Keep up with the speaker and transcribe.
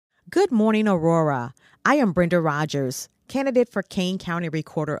Good morning, Aurora. I am Brenda Rogers, candidate for Kane County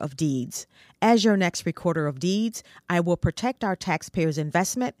Recorder of Deeds. As your next Recorder of Deeds, I will protect our taxpayers'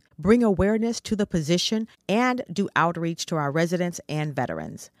 investment, bring awareness to the position, and do outreach to our residents and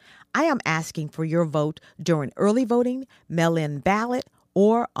veterans. I am asking for your vote during early voting, mail-in ballot,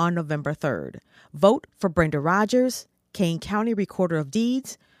 or on November 3rd. Vote for Brenda Rogers, Kane County Recorder of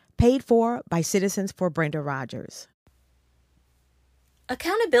Deeds, paid for by Citizens for Brenda Rogers.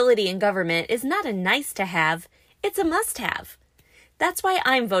 Accountability in government is not a nice to have, it's a must have. That's why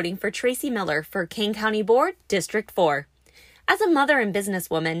I'm voting for Tracy Miller for Kane County Board, District 4. As a mother and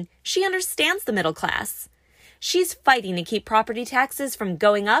businesswoman, she understands the middle class. She's fighting to keep property taxes from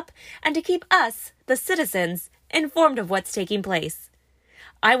going up and to keep us, the citizens, informed of what's taking place.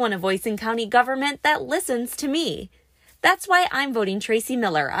 I want a voice in county government that listens to me. That's why I'm voting Tracy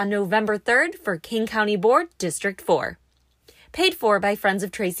Miller on November 3rd for Kane County Board, District 4. Paid for by Friends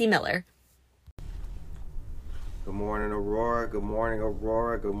of Tracy Miller. Good morning, Aurora. Good morning,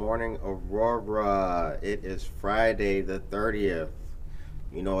 Aurora. Good morning, Aurora. It is Friday the 30th.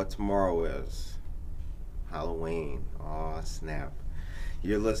 You know what tomorrow is. Halloween. Aw, snap.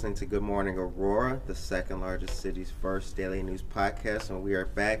 You're listening to Good Morning, Aurora, the second largest city's first daily news podcast, and we are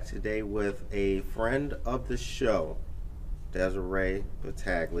back today with a friend of the show, Desiree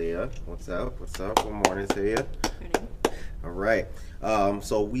Battaglia. What's up? What's up? Good morning to you. Good morning. All right.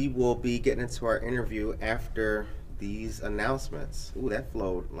 So we will be getting into our interview after these announcements. Ooh, that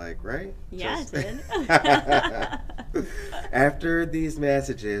flowed right? Yeah, it did. After these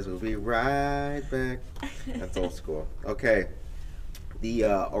messages, we'll be right back. That's old school. Okay. The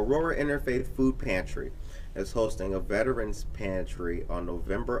Aurora Interfaith Food Pantry is hosting a Veterans Pantry on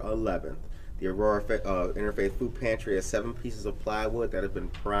November 11th. The Aurora Interfaith Food Pantry has 7 pieces of plywood that have been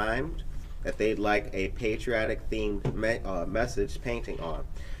primed that they'd like a patriotic-themed message painting on.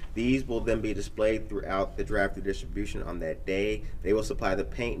 These will then be displayed throughout the drive-thru distribution on that day. They will supply the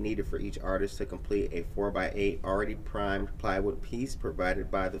paint needed for each artist to complete a 4x8 already primed plywood piece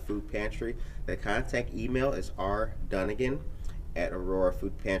provided by the food pantry. The contact email is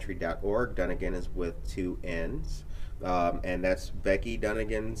rdunnigan@aurorafoodpantry.org. Dunnigan is with 2 N's. And that's Becky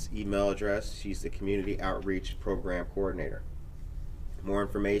Dunnigan's email address. She's the Community Outreach Program Coordinator. More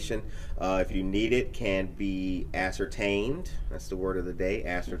information, if you need it, can be ascertained. That's the word of the day,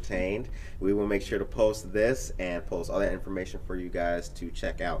 ascertained. We will make sure to post this and post all that information for you guys to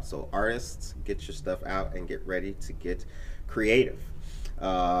check out. So artists, get your stuff out and get ready to get creative.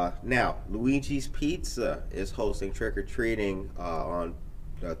 Now, Luigi's Pizza is hosting trick-or-treating on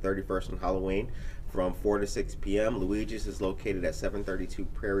 31st on Halloween from 4 to 6 p.m. Luigi's is located at 732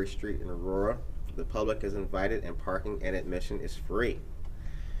 Prairie Street in Aurora. The public is invited and parking and admission is free.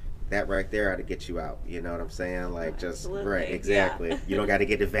 That right there ought to get you out. You know what I'm saying? Like, just absolutely. Right, exactly. Yeah. You don't got to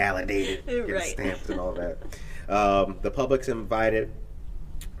get it validated, get right. it stamped and all that. The public's invited.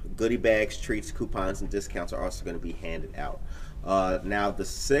 Goodie bags, treats, coupons, and discounts are also going to be handed out. Now, the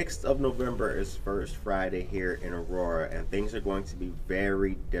 6th of November is First Friday here in Aurora, and things are going to be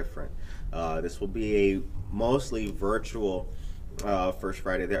very different. This will be a mostly virtual First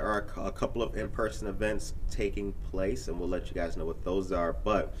Friday. There are a couple of in-person events taking place, and we'll let you guys know what those are.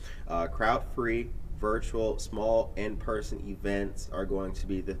 But crowd-free, virtual, small in-person events are going to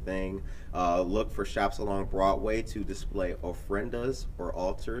be the thing. Look for shops along Broadway to display ofrendas or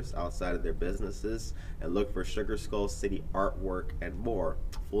altars outside of their businesses, and look for Sugar Skull City artwork and more.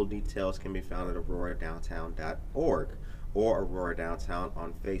 Full details can be found at auroradowntown.org or Aurora Downtown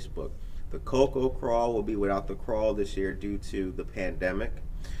on Facebook. The Cocoa Crawl will be without the crawl this year due to the pandemic.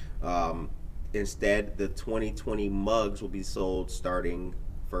 Instead, the 2020 mugs will be sold starting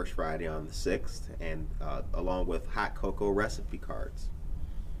First Friday on the 6th, and along with hot cocoa recipe cards.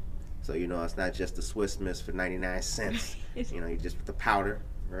 So, you know, it's not just the Swiss Miss for 99 cents. You know, you just put the powder,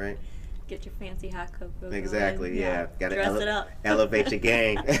 right? Get your fancy hot cocoa. Exactly, yeah. Gotta dress it up. Elevate your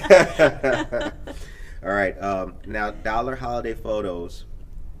game. All right, now dollar holiday photos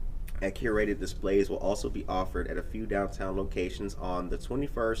and curated displays will also be offered at a few downtown locations on the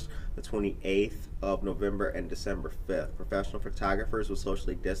 21st, the 28th of November, and December 5th. Professional photographers will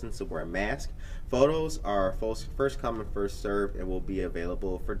socially distance and wear a mask. Photos are first come and first served and will be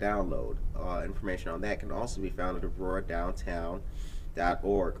available for download. Information on that can also be found at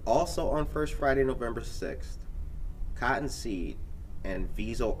auroradowntown.org. Also on First Friday, November 6th, Cottonseed and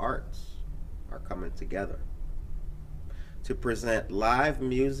Viso Arts are coming together to present live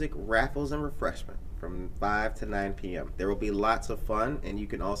music, raffles, and refreshment from 5 to 9 p.m. There will be lots of fun, and you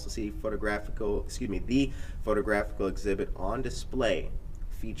can also see the photographical exhibit on display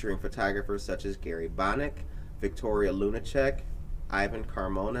featuring photographers such as Gary Bonnick, Victoria Lunacek, Ivan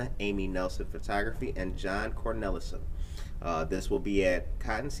Carmona, Amy Nelson Photography, and John Cornelison. This will be at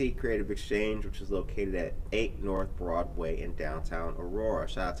Cottonseed Creative Exchange, which is located at 8 North Broadway in downtown Aurora.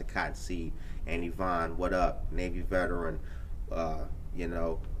 Shout out to Cottonseed and Yvonne. What up? Navy veteran,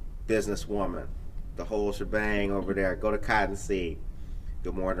 businesswoman, the whole shebang over there. Go to Cottonseed.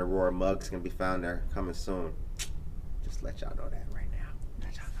 Good Morning Aurora mugs can be found there coming soon. Just let y'all know that right now.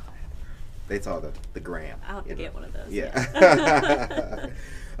 Let y'all know that. They saw the gram. I'll have to get one of those. Yeah.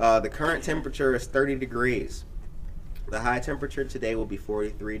 The current temperature is 30 degrees. The high temperature today will be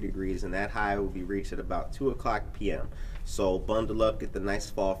 43 degrees, and that high will be reached at about 2 o'clock p.m. So bundle up, get the nice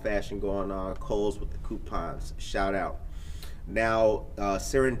fall fashion going on. Kohl's with the coupons. Shout out. Now,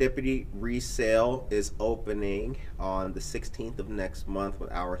 Serendipity Resale is opening on the 16th of next month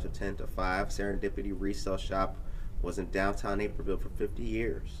with hours of 10 to 5. Serendipity Resale Shop was in downtown Naperville for 50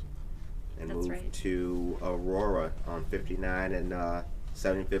 years and moved to Aurora on 59 and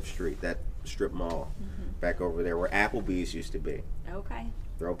 75th Street, that strip mall back over there where Applebee's used to be. Okay.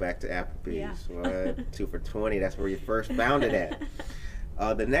 Throwback to Applebee's. Yeah. What? 2 for $20, that's where you first found it at.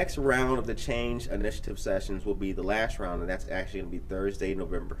 The next round of the Change Initiative sessions will be the last round, and that's actually going to be Thursday,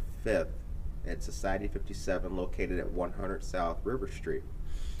 November 5th at Society 57, located at 100 South River Street.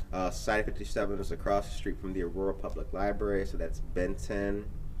 Society 57 is across the street from the Aurora Public Library, so that's Benton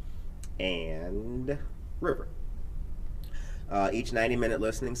and River. Each 90-minute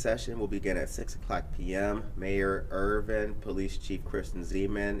listening session will begin at 6 o'clock p.m. Mayor Irvin, Police Chief Kristen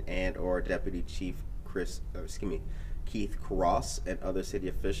Zeman, and or Deputy Chief Keith Cross and other city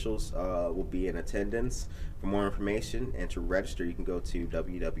officials will be in attendance. For more information and to register, you can go to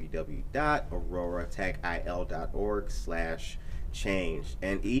www.auroratechil.org/change.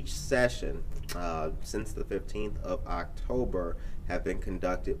 And each session since the 15th of October have been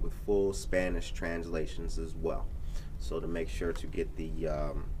conducted with full Spanish translations as well. So to make sure to get the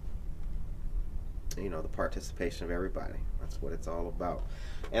the participation of everybody. That's what it's all about.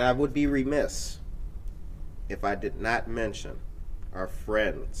 And I would be remiss if I did not mention our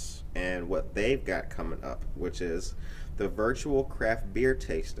friends and what they've got coming up, which is the virtual craft beer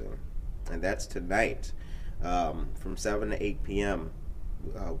tasting, and that's tonight from 7 to 8 p.m.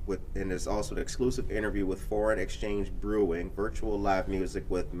 And there's also an exclusive interview with Foreign Exchange Brewing, virtual live music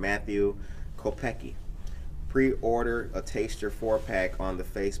with Matthew Kopecki. Pre-order a taster 4-pack on the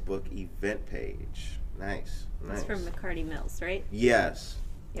Facebook event page. Nice. It's from McCarty Mills, right? Yes.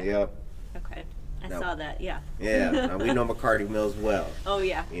 Yep. Okay. I saw that, yeah. Yeah, we know McCarty Mills well. Oh,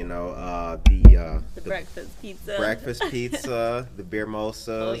 yeah. The breakfast pizza. Breakfast pizza, the beer mosas.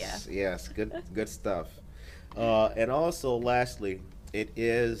 Oh, yeah. Yes, good stuff. And also, lastly, it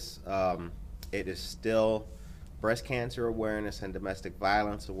is still Breast Cancer Awareness and Domestic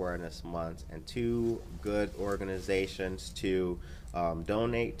Violence Awareness Month, and 2 good organizations to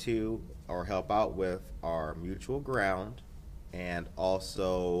donate to or help out with are Mutual Ground and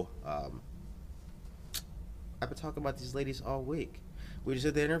also I've been talking about these ladies all week. We just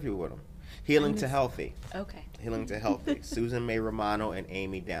did the interview with them. Healing to Healthy. Okay. Healing to Healthy. Susan May Romano and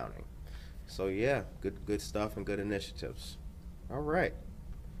Amy Downing. So yeah, good stuff and good initiatives. All right.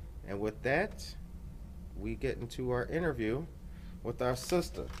 And with that, we get into our interview with our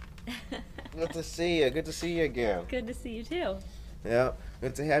sister. Good to see you. Good to see you again. Good to see you too. Yeah,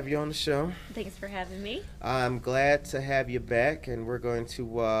 good to have you on the show. Thanks for having me. I'm glad to have you back, and we're going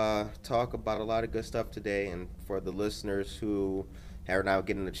to talk about a lot of good stuff today. And for the listeners who are now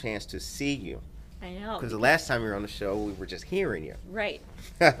getting a chance to see you, I know. because the last time you were on the show, we were just hearing you. Right.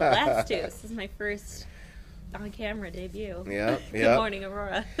 The last 2. This is my first on-camera debut. Yep. Good morning,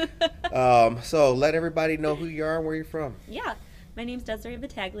 Aurora. So let everybody know who you are and where you're from. Yeah. My name's Desiree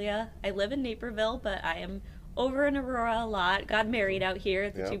Battaglia. I live in Naperville, but I am over in Aurora a lot. Got married out here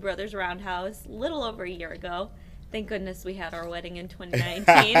at the Two Brothers Roundhouse a little over a year ago. Thank goodness we had our wedding in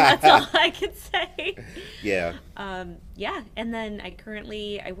 2019. That's all I can say. Yeah. Yeah, and then I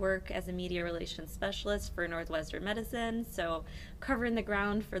work as a media relations specialist for Northwestern Medicine, so covering the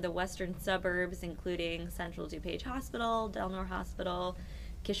ground for the western suburbs, including Central DuPage Hospital, Delnor Hospital,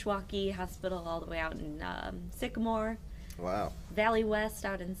 Kishwaukee Hospital, all the way out in Sycamore. Wow. Valley West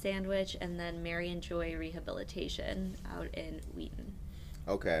out in Sandwich, and then Marion Joy Rehabilitation out in Wheaton.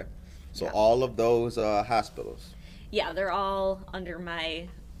 Okay. So all of those hospitals? Yeah, they're all under my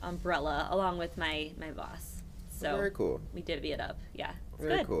umbrella, along with my boss. So very cool. We divvy it up. Yeah, it's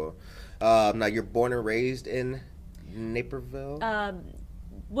very good. Cool. Now, you're born and raised in Naperville?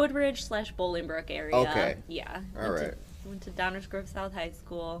 Woodridge / Bolingbrook area. Okay. Yeah. All right. Went to Downers Grove South High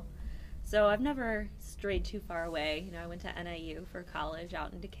School. So I've never strayed too far away. I went to NIU for college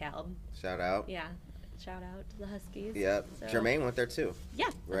out in DeKalb. Shout out. Yeah. shout out to the Huskies. Yep. So, Jermaine went there too. Yeah.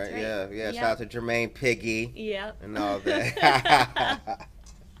 Right? Right. Yeah. Yep. Shout out to Jermaine Piggy. Yep. And all that.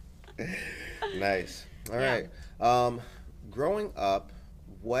 Nice. All Yeah. right. Growing up,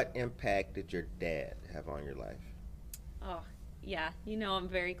 what impact did your dad have on your life? Oh, yeah. I'm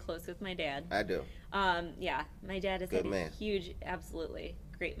very close with my dad. I do. Yeah, my dad has Good had man. a huge, absolutely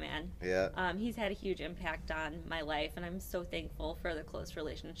great man. Yeah. He's had a huge impact on my life, and I'm so thankful for the close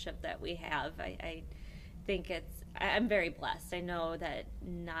relationship that we have. I think I'm very blessed. I know that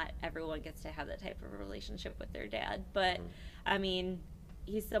not everyone gets to have that type of relationship with their dad, but I mean,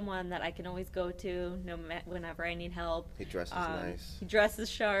 he's someone that I can always go to whenever I need help. He dresses nice. He dresses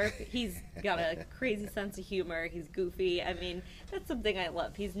sharp. He's got a crazy sense of humor. He's goofy. I mean, that's something I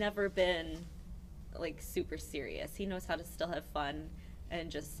love. He's never been like super serious. He knows how to still have fun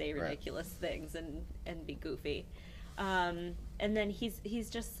and just say ridiculous things and be goofy. And then he's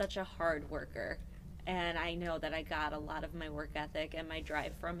just such a hard worker. And I know that I got a lot of my work ethic and my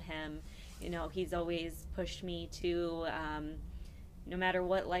drive from him. He's always pushed me to no matter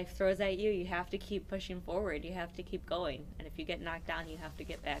what life throws at you, you have to keep pushing forward. You have to keep going. And if you get knocked down, you have to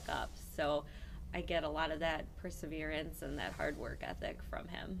get back up. So I get a lot of that perseverance and that hard work ethic from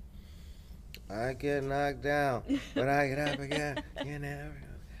him. I get knocked down, but I get up again.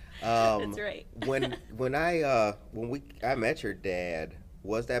 That's right. when I met your dad,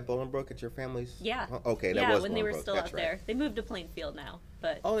 was that Bolingbrook at your family's? Yeah. Okay, that yeah, was when they were Bolingbrook. still That's out right. there. They moved to Plainfield now,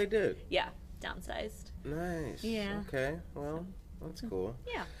 but Oh, they did. yeah, downsized. Nice. Yeah. Okay. Well, that's cool.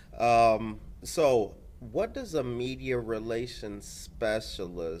 Yeah. So what does a media relations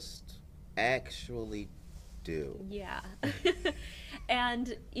specialist actually do? Yeah.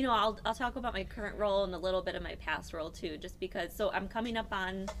 And, I'll talk about my current role and a little bit of my past role too, just because, so I'm coming up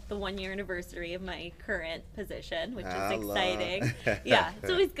on the 1-year anniversary of my current position, which is exciting. Yeah.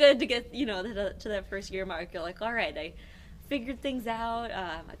 It's always good to get, to that first year mark. You're like, all right, I figured things out.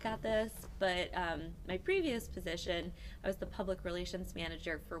 I got this. But my previous position, I was the public relations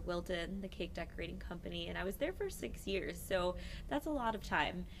manager for Wilton, the cake decorating company, and I was there for 6 years. So that's a lot of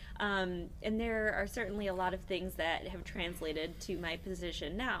time. And there are certainly a lot of things that have translated to my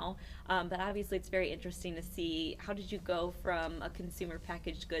position now. But obviously, it's very interesting to see how did you go from a consumer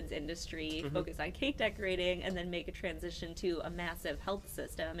packaged goods industry, focus on cake decorating, and then make a transition to a massive health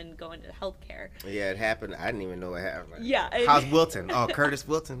system and go into healthcare. Yeah, it happened. I didn't even know it happened. Yeah. How's Wilton? Oh, Curtis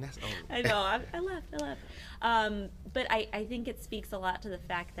Wilton. That's old. I know. I left. But I think it speaks a lot to the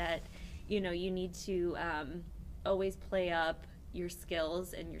fact that, you need to always play up your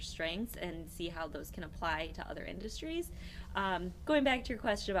skills and your strengths and see how those can apply to other industries. Going back to your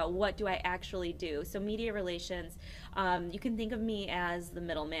question about what do I actually do. So media relations, you can think of me as the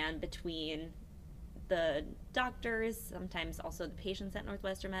middleman between the doctors, sometimes also the patients at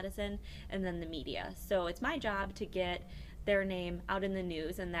Northwestern Medicine, and then the media. So it's my job to get their name out in the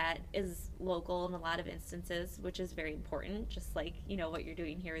news, and that is local in a lot of instances, which is very important, just like what you're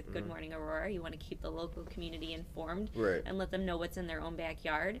doing here with Good Morning Aurora. You want to keep the local community informed and let them know what's in their own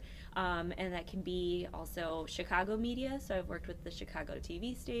backyard, and that can be also Chicago media, so I've worked with the Chicago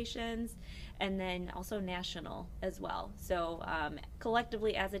TV stations, and then also national as well. So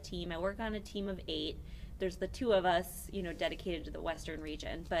collectively as a team, I work on a team of 8. There's the 2 of us, dedicated to the Western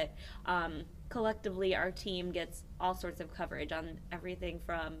region, but collectively our team gets all sorts of coverage on everything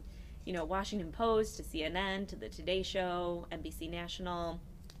from, Washington Post to CNN to the Today Show, NBC National,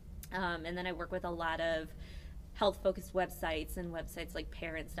 and then I work with a lot of health-focused websites and websites like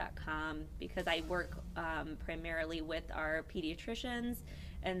parents.com because I work primarily with our pediatricians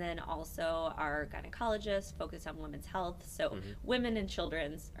and then also our gynecologists focused on women's health. So women and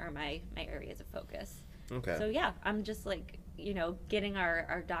children's are my areas of focus. Okay. So yeah, I'm just like, getting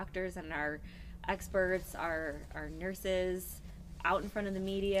our doctors and our experts, our nurses out in front of the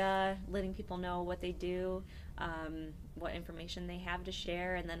media, letting people know what they do, what information they have to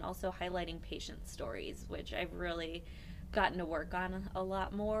share, and then also highlighting patient stories, which I've really gotten to work on a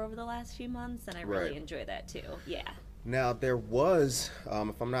lot more over the last few months, and I really enjoy that too. Yeah. Now, there was,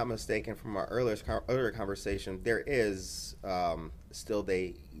 if I'm not mistaken, from our earlier conversation, there is still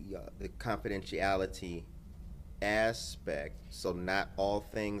the confidentiality aspect. So not all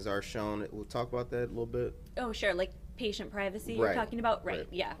things are shown. We'll talk about that a little bit. Oh, sure. Like patient privacy you're talking about? Right.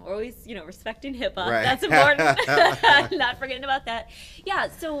 Yeah. We're always, respecting HIPAA. Right. That's important. Not forgetting about that. Yeah.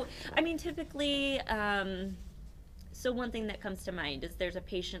 So, I mean, typically... So one thing that comes to mind is there's a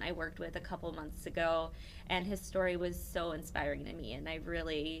patient I worked with a couple months ago, and his story was so inspiring to me, and I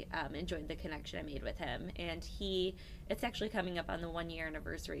really enjoyed the connection I made with him. And it's actually coming up on the 1-year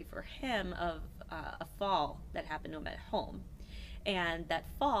anniversary for him of a fall that happened to him at home. and that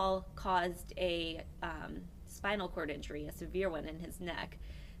fall caused a spinal cord injury, a severe one in his neck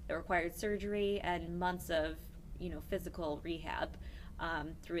that required surgery and months of physical rehab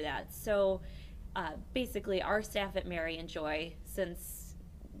through that. So basically, our staff at Mary and Joy, since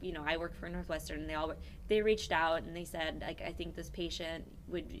I work for Northwestern, and they reached out and they said, like, I think this patient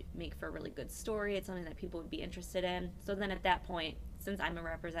would make for a really good story. It's something that people would be interested in. So then at that point, since I'm a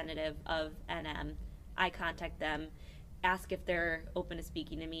representative of NM, I contact them, ask if they're open to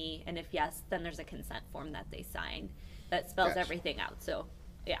speaking to me, and if yes, then there's a consent form that they sign that spells everything out. So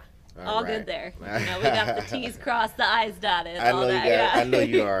yeah. All right. Good there. We got the T's crossed, the I's dotted. I know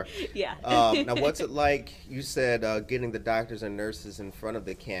you are. Yeah. Now, what's it like? You said getting the doctors and nurses in front of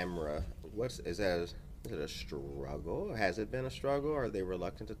the camera. Is it a struggle? Has it been a struggle? Are they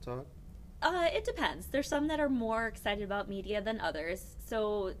reluctant to talk? It depends. There's some that are more excited about media than others.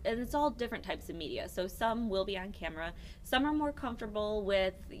 So, and it's all different types of media. So some will be on camera. Some are more comfortable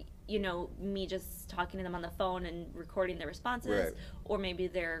with, me just talking to them on the phone and recording their responses. Right. Or maybe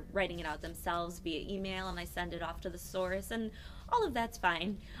they're writing it out themselves via email and I send it off to the source. And all of that's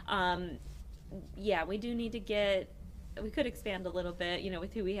fine. We do need to we could expand a little bit,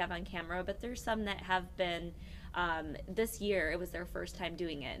 with who we have on camera. But there's some that have been... this year it was their first time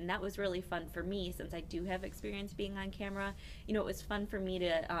doing it, and that was really fun for me since I do have experience being on camera. It was fun for me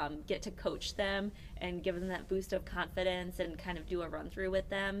to get to coach them and give them that boost of confidence and kind of do a run through with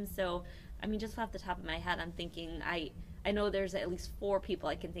them. So just off the top of my head, I'm thinking I know there's at least 4 people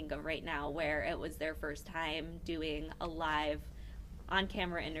I can think of right now where it was their first time doing a live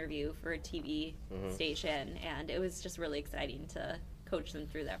on-camera interview for a TV station, and it was just really exciting to coach them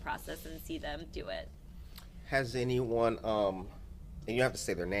through that process and see them do it. Has anyone, and you have to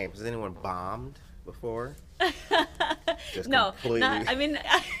say their names, has anyone bombed before? No, not, I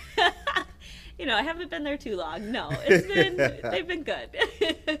haven't been there too long. No, they've been good.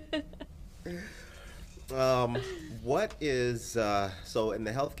 What is, so in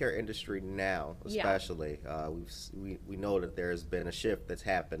the healthcare industry now, especially, we know that there's been a shift that's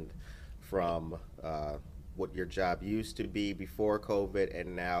happened from, what your job used to be before COVID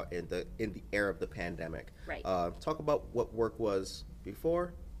and now in the era of the pandemic. Right. Talk about what work was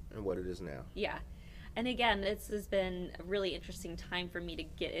before and what it is now. Yeah. And again, this has been a really interesting time for me to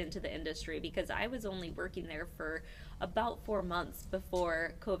get into the industry because I was only working there for about 4 months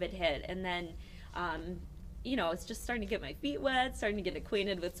before COVID hit. And then, it's just starting to get my feet wet, starting to get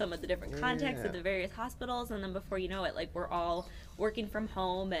acquainted with some of the different contacts at the various hospitals. And then before you know it, we're all working from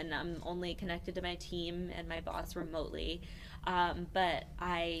home and I'm only connected to my team and my boss remotely. But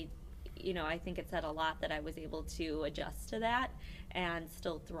I think it said a lot that I was able to adjust to that and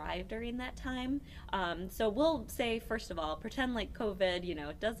still thrive during that time. So we'll say, first of all, pretend like COVID,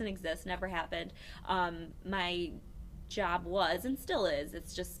 it doesn't exist, never happened. My job was and still is,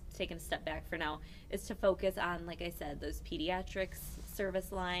 it's just taken a step back for now, is to focus on, like I said, those pediatrics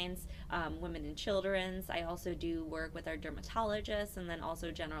service lines, women and children's. I also do work with our dermatologists and then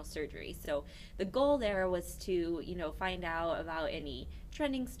also general surgery. So the goal there was to, find out about any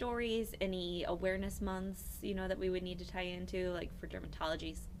trending stories, any awareness months, that we would need to tie into, like for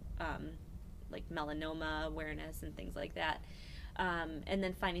dermatology, like melanoma awareness and things like that. And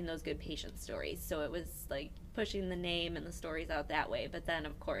then finding those good patient stories. So it was like pushing the name and the stories out that way. But then,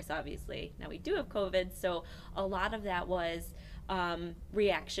 of course, obviously, now we do have COVID. So a lot of that was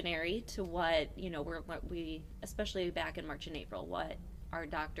reactionary to what, we, especially back in March and April, what our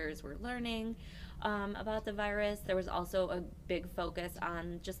doctors were learning about the virus. There was also a big focus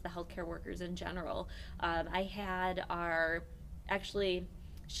on just the healthcare workers in general. I had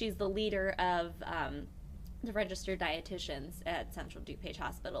she's the leader of the registered dietitians at Central DuPage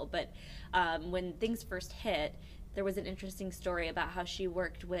Hospital. But when things first hit, there was an interesting story about how she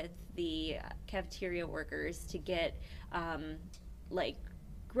worked with the cafeteria workers to get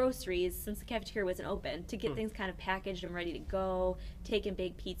groceries, since the cafeteria wasn't open, to get things kind of packaged and ready to go, take and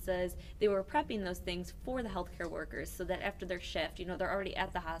bake pizzas. They were prepping those things for the healthcare workers so that after their shift, they're already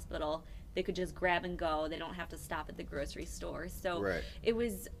at the hospital, they could just grab and go. They don't have to stop at the grocery store. So It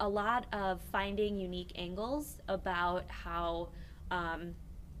was a lot of finding unique angles about how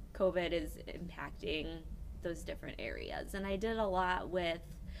COVID is impacting those different areas. And I did a lot with,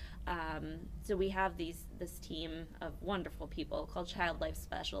 so we have this team of wonderful people called Child Life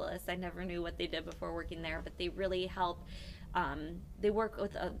Specialists. I never knew what they did before working there, but they really help. They work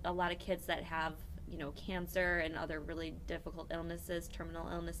with a lot of kids that have cancer and other really difficult illnesses, terminal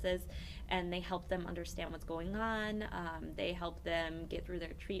illnesses, and they help them understand what's going on. They help them get through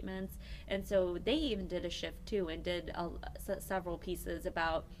their treatments. And so they even did a shift too and did several pieces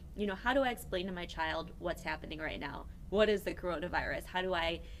about, how do I explain to my child what's happening right now? what is the coronavirus? How do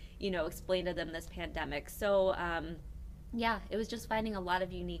I, explain to them this pandemic? So, yeah, it was just finding a lot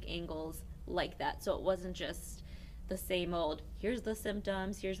of unique angles like that. So it wasn't just the same old, here's the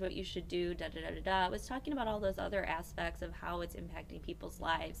symptoms, here's what you should do, da da da da da. It was talking about all those other aspects of how it's impacting people's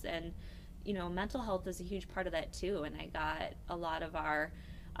lives. And, mental health is a huge part of that too. And I got a lot of our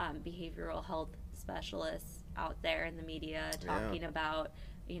behavioral health specialists out there in the media talking about,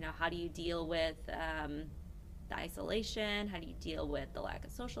 how do you deal with the isolation? How do you deal with the lack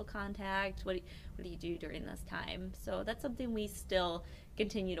of social contact? What do you do during this time? So that's something we still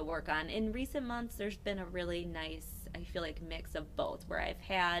continue to work on. In recent months, there's been a really nice, I feel like, mix of both, where I've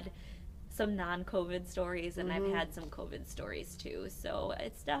had some non-COVID stories and I've had some COVID stories too. So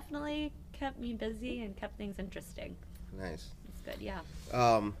it's definitely kept me busy and kept things interesting. Nice. It's good, yeah.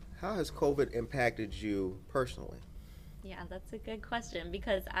 How has COVID impacted you personally? Yeah, that's a good question,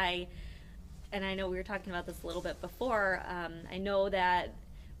 because I know we were talking about this a little bit before. I know that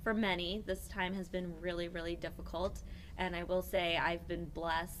for many, this time has been really, really difficult. And I will say I've been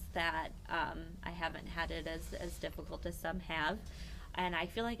blessed that I haven't had it as difficult as some have. And I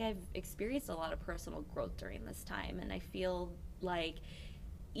feel like I've experienced a lot of personal growth during this time. And I feel like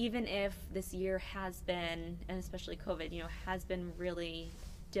even if this year has been, and especially COVID, has been really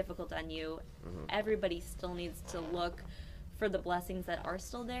difficult on you, everybody still needs to look for the blessings that are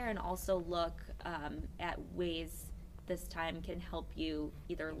still there, and also look at ways this time can help you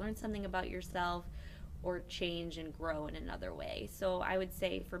either learn something about yourself or change and grow in another way. So I would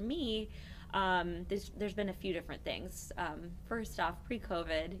say for me, there's been a few different things. First off,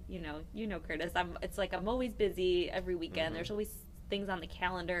 pre-COVID, Curtis, it's like I'm always busy every weekend. There's always things on the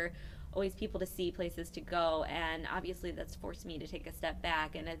calendar, always people to see, places to go, and obviously that's forced me to take a step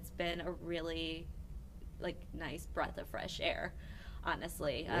back, and it's been a really nice breath of fresh air,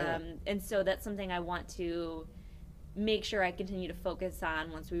 honestly. Yeah. And so that's something I want to make sure I continue to focus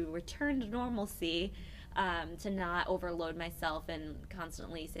on once we return to normalcy, to not overload myself and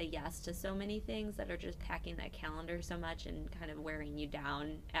constantly say yes to so many things that are just packing that calendar so much and kind of wearing you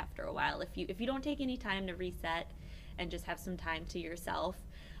down after a while. If you don't take any time to reset and just have some time to yourself,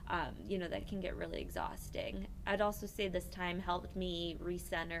 that can get really exhausting. I'd also say this time helped me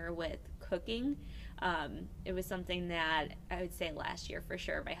recenter with cooking. It was something that I would say last year for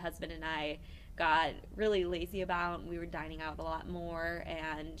sure my husband and I got really lazy about. We were dining out a lot more,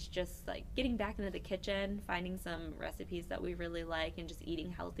 and just getting back into the kitchen, finding some recipes that we really like, and just eating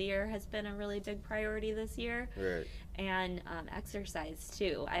healthier has been a really big priority this year. Right. And exercise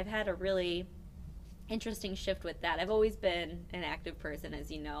too. I've had a really interesting shift with that. I've always been an active person, as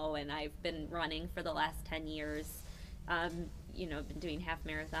you know, and I've been running for the last 10 years. I've been doing half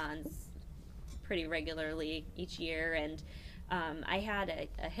marathons pretty regularly each year, and I had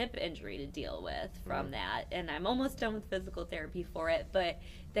a hip injury to deal with from that, and I'm almost done with physical therapy for it, but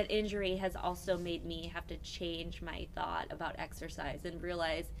that injury has also made me have to change my thought about exercise and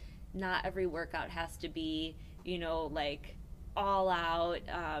realize not every workout has to be, all out,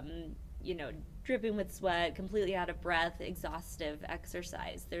 dripping with sweat, completely out of breath, exhaustive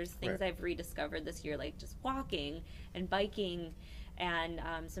exercise. There's things Right. I've rediscovered this year, like just walking and biking and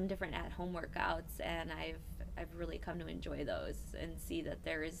some different at-home workouts, and I've really come to enjoy those and see that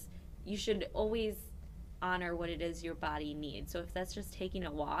you should always honor what it is your body needs. So if that's just taking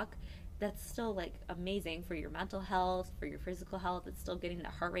a walk, that's still amazing for your mental health, for your physical health. It's still getting the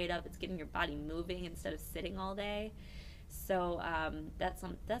heart rate up. It's getting your body moving instead of sitting all day. So that's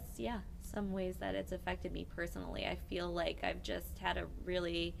some ways that it's affected me personally. I feel like I've just had a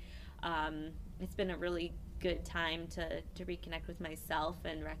really, it's been a really good time to reconnect with myself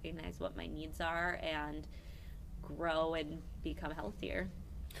and recognize what my needs are and grow and become healthier.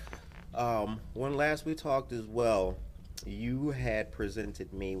 When last we talked as well, you had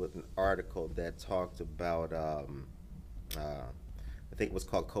presented me with an article that talked about, I think it was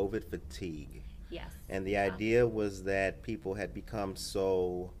called COVID fatigue. Yes. And the idea was that people had become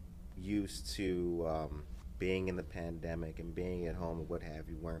so used to being in the pandemic and being at home and what have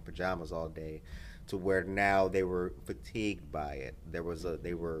you, wearing pajamas all day, to where now they were fatigued by it. They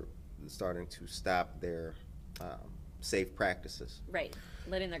were starting to stop their safe practices. Right.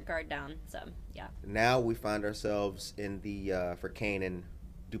 Letting their guard down some. Yeah. Now we find ourselves in the for Kane and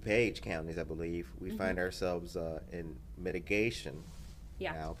DuPage counties, I believe. We find ourselves in mitigation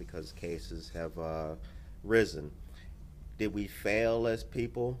now because cases have risen. Did we fail as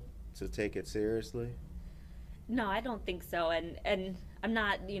people to take it seriously? No, I don't think so. And I'm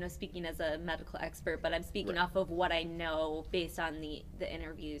not, speaking as a medical expert, but I'm speaking Right. off of what I know based on the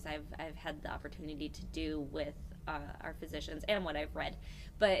interviews I've had the opportunity to do with our physicians and what I've read.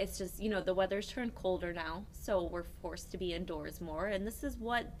 But it's just, the weather's turned colder now, so we're forced to be indoors more. And this is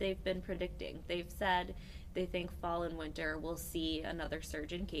what they've been predicting. They've said they think fall and winter will see another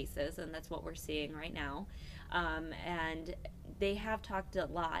surge in cases, and that's what we're seeing right now. And they have talked a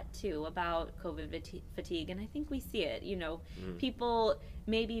lot too about COVID fatigue, and I think we see it. People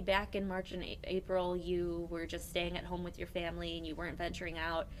maybe back in March and April, you were just staying at home with your family and you weren't venturing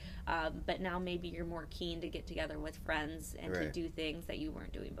out, but now maybe you're more keen to get together with friends and to Right. do things that you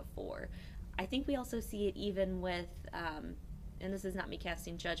weren't doing before. I think we also see it even with, and this is not me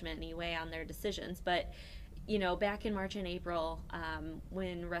casting judgment anyway on their decisions, but back in March and April,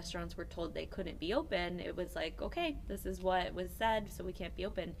 when restaurants were told they couldn't be open, it was like, okay, this is what was said, so we can't be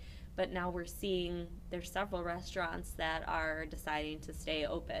open. But now we're seeing there's several restaurants that are deciding to stay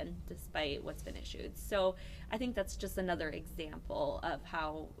open despite what's been issued. So I think that's just another example of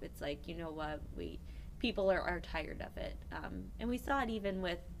how it's like, what, people are tired of it. And we saw it even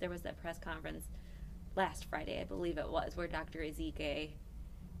with, there was that press conference last Friday, I believe it was, where Dr. Ezike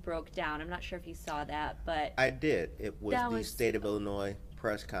broke down. I'm not sure if you saw that, but I did. It was That the was- State of Illinois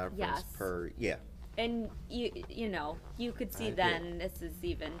press conference Yes. yeah. and you could see I then this is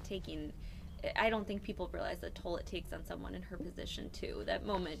even taking. I don't think people realize the toll it takes on someone in her position too. That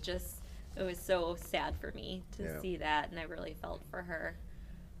moment it was so sad for me to Yeah. see that, and I really felt for her.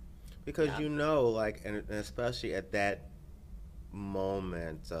 Because Yeah. like, and especially at that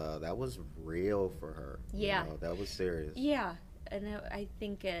moment, that was real for her. Yeah. That was serious. Yeah, and I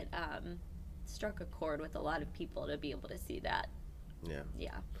think it struck a chord with a lot of people to be able to see that. Yeah.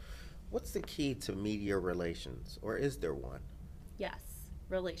 Yeah. What's the key to media relations, or is there one? Yes,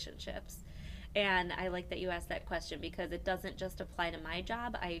 relationships. And I like that you asked that question because it doesn't just apply to my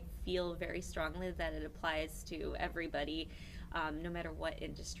job. I feel very strongly that it applies to everybody, no matter what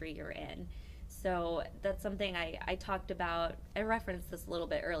industry you're in. So that's something I talked about. I referenced this a little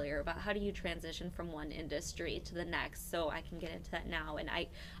bit earlier about how do you transition from one industry to the next. So I can get into that now. And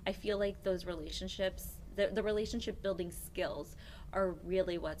I feel like those relationships, the relationship building skills are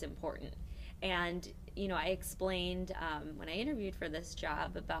really what's important. And I explained when I interviewed for this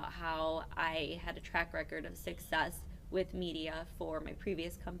job about how I had a track record of success with media for my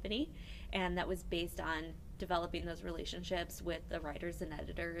previous company, and that was based on developing those relationships with the writers and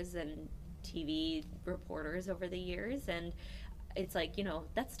editors and TV reporters over the years. And it's like,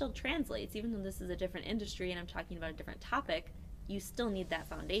 that still translates, even though this is a different industry and I'm talking about a different topic, you still need that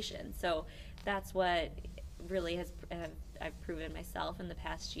foundation. So that's what really has I've proven myself in the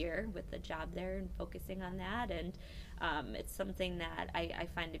past year with the job there and focusing on that. And it's something that I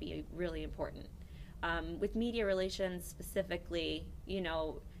find to be really important. With media relations specifically,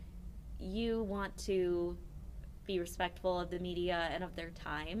 you want to be respectful of the media and of their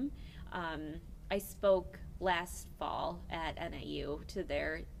time. I spoke last fall at NIU to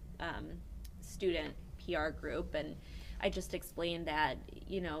their student PR group, and I just explained that,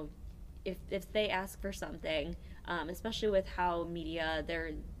 if they ask for something, especially with how media,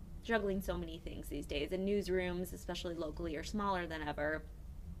 they're juggling so many things these days, and newsrooms, especially locally, are smaller than ever.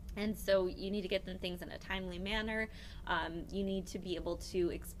 And so you need to get them things in a timely manner. You need to be able to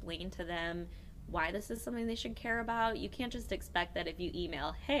explain to them why this is something they should care about. You can't just expect that if you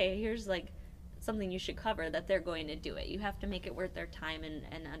email, hey, here's like something you should cover, that they're going to do it. You have to make it worth their time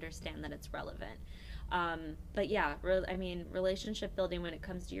and understand that it's relevant. But yeah, relationship building when it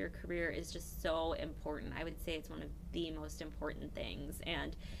comes to your career is just so important. I would say it's one of the most important things.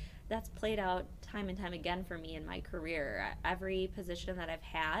 And that's played out time and time again for me in my career. Every position that I've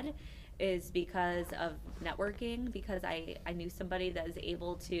had is because of networking, because I knew somebody that is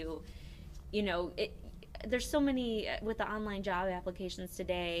able to, there's so many with the online job applications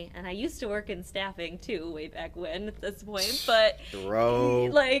today, and I used to work in staffing too way back when at this point, but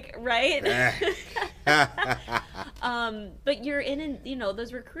like, right? But you're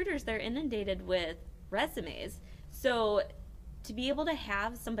those recruiters, they're inundated with resumes. So to be able to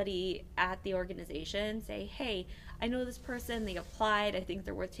have somebody at the organization say, hey, I know this person, they applied, I think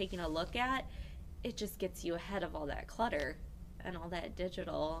they're worth taking a look at, it just gets you ahead of all that clutter and all that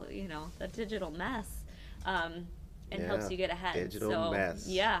digital, that digital mess. And helps you get ahead. Digital mess.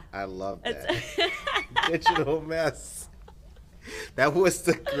 Yeah. I love that. Digital mess. That was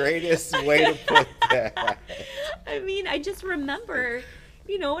the greatest way to put that. I just remember,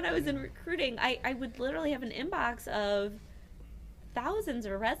 when I was in recruiting, I would literally have an inbox of thousands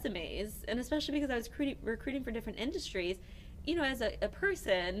of resumes, and especially because I was recruiting for different industries, as a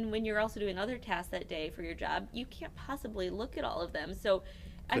person, when you're also doing other tasks that day for your job, you can't possibly look at all of them. So,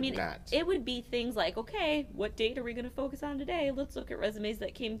 I Could mean, not. it would be things like, okay, what date are we going to focus on today? Let's look at resumes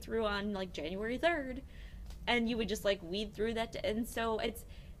that came through on like January 3rd. And you would just like weed through that. And so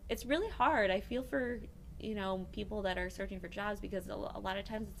it's really hard. I feel for, people that are searching for jobs, because a lot of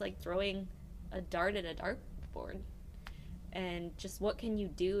times it's like throwing a dart at a dartboard. And just what can you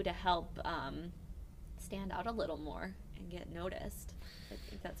do to help stand out a little more and get noticed? I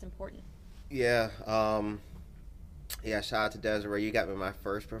think that's important. Yeah. Yeah, shout out to Desiree. You got me my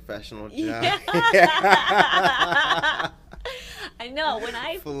first professional job. Yeah. I know.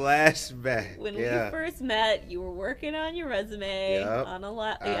 Flashback. When we first met, you were working on your resume on a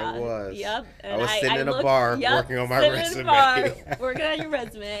lot. I was. Yep. And I was sitting in a bar working on my resume. In a bar, working on your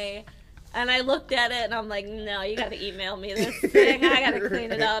resume. And I looked at it and I'm like, no, you got to email me this thing. I got to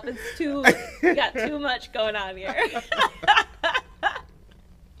clean it up. You got too much going on here.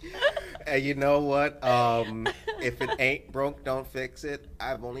 And you know what? If it ain't broke, don't fix it.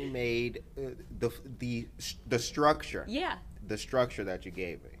 I've only made the structure. Yeah. The structure that you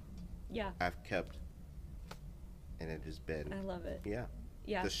gave me. Yeah. I've kept, and it has been. I love it. Yeah.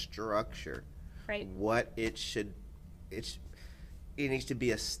 Yeah. The structure. Right. What it needs to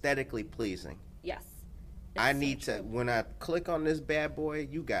be aesthetically pleasing. Yes. I need to, when I click on this bad boy,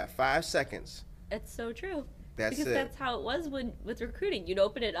 you got 5 seconds. It's so true. That's because it. That's how it was with recruiting. You'd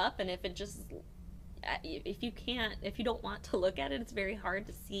open it up, and if you don't want to look at it, it's very hard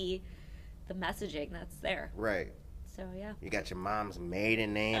to see the messaging that's there. Right. So yeah. You got your mom's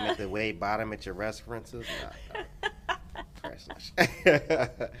maiden name at the way bottom at your references. No.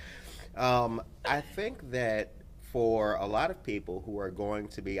 I think that for a lot of people who are going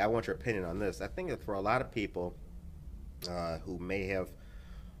to be, I want your opinion on this. I think that for a lot of people who may have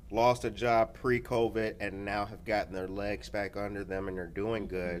lost a job pre-COVID and now have gotten their legs back under them and are doing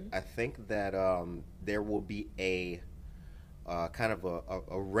good, I think that there will be a kind of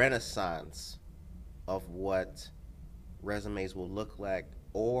a renaissance of what resumes will look like,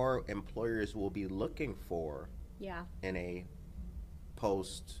 or employers will be looking for in a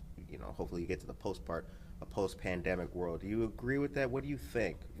post, hopefully you get to the post part, a post-pandemic world. Do you agree with that? What do you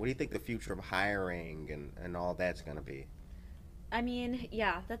think? What do you think the future of hiring and all that's going to be? I mean,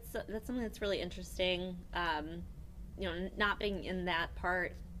 yeah, that's something that's really interesting. Not being in that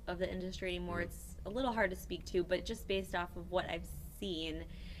part of the industry anymore, it's a little hard to speak to, but just based off of what I've seen,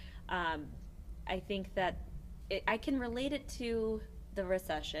 I think that I can relate it to the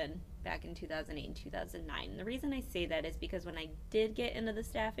recession back in 2008 and 2009. And the reason I say that is because when I did get into the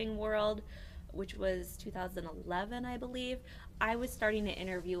staffing world, which was 2011, I believe, I was starting to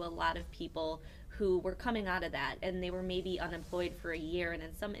interview a lot of people who were coming out of that, and they were maybe unemployed for a year, and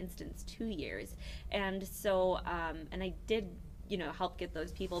in some instance 2 years. And so, and I did, help get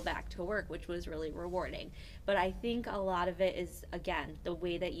those people back to work, which was really rewarding. But I think a lot of it is, again, the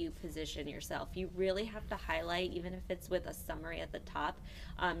way that you position yourself. You really have to highlight, even if it's with a summary at the top,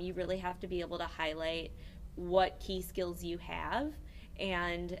 you really have to be able to highlight what key skills you have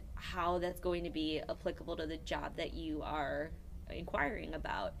and how that's going to be applicable to the job that you are inquiring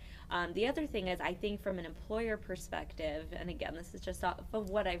about. The other thing is, I think from an employer perspective, and again, this is just off of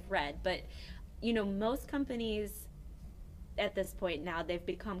what I've read, but most companies at this point now, they've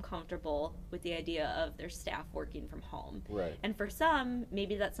become comfortable with the idea of their staff working from home. Right. And for some,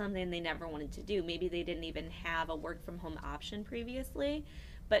 maybe that's something they never wanted to do. Maybe they didn't even have a work from home option previously,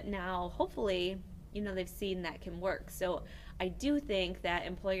 but now hopefully, they've seen that can work. So I do think that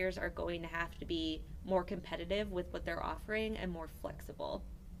employers are going to have to be more competitive with what they're offering and more flexible.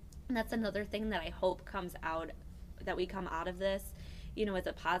 And that's another thing that I hope comes out, that we come out of this, as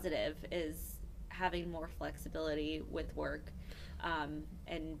a positive, is having more flexibility with work,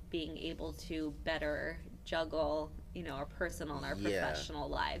 and being able to better juggle, our personal and our professional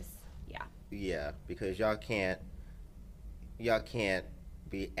lives. Yeah. Yeah, because y'all can't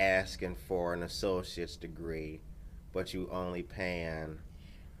be asking for an associate's degree, but you only paying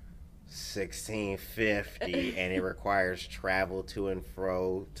 $16.50 and it requires travel to and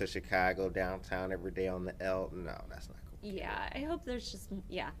fro to Chicago downtown every day on the L. No, that's not cool. Yeah, I hope there's just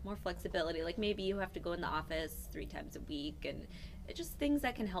more flexibility. Like maybe you have to go in the office 3 times a week, and just things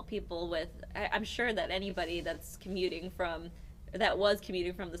that can help people with. I'm sure that anybody that was commuting from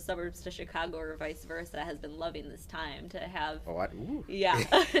the suburbs to Chicago or vice versa has been loving this time to have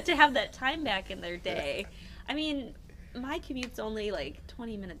to have that time back in their day. I mean, my commute's only like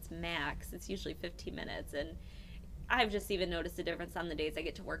 20 minutes max. It's usually 15 minutes, and I've just even noticed a difference on the days I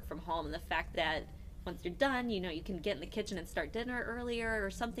get to work from home, and the fact that once you're done, you can get in the kitchen and start dinner earlier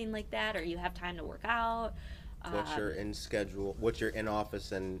or something like that, or you have time to work out. What's your in schedule? What's your in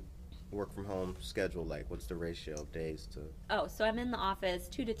office and work from home schedule like? What's the ratio of days to? Oh, so I'm in the office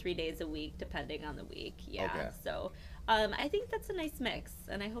 2 to 3 days a week, depending on the week. Yeah. Okay. So I think that's a nice mix,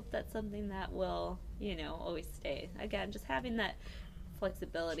 and I hope that's something that will, always stay. Again, just having that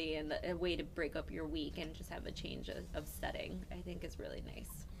flexibility and a way to break up your week and just have a change of setting, I think is really nice.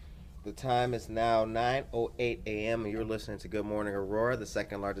 The time is now 9:08 a.m. and you're listening to Good Morning Aurora, the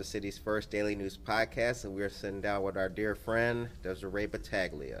second largest city's first daily news podcast, and we're sitting down with our dear friend Desiree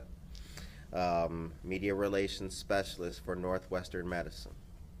Battaglia, media relations specialist for Northwestern Medicine.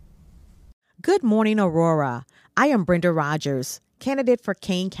 Good morning, Aurora. I am Brenda Rogers, candidate for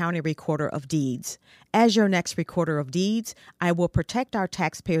Kane County Recorder of Deeds. As your next Recorder of Deeds, I will protect our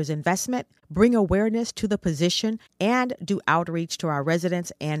taxpayers' investment, bring awareness to the position, and do outreach to our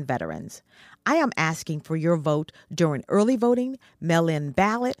residents and veterans. I am asking for your vote during early voting, mail-in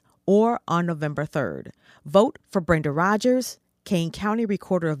ballot, or on November 3rd. Vote for Brenda Rogers, Kane County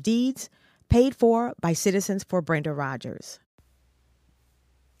Recorder of Deeds, paid for by Citizens for Brenda Rogers.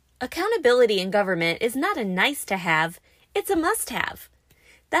 Accountability in government is not a nice to have, it's a must have.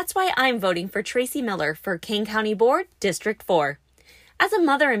 That's why I'm voting for Tracy Miller for Kane County Board, District 4. As a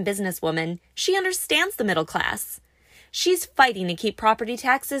mother and businesswoman, she understands the middle class. She's fighting to keep property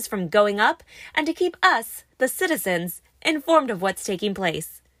taxes from going up and to keep us, the citizens, informed of what's taking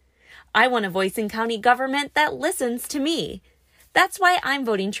place. I want a voice in county government that listens to me. That's why I'm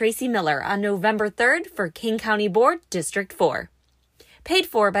voting Tracy Miller on November 3rd for Kane County Board, District 4. Paid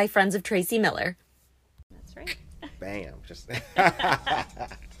for by Friends of Tracy Miller. That's right. Bam. Just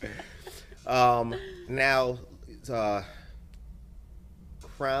now,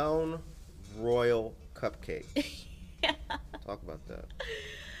 Crown Royal Cupcake. Yeah. Talk about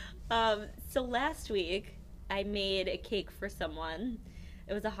that. So last week, I made a cake for someone.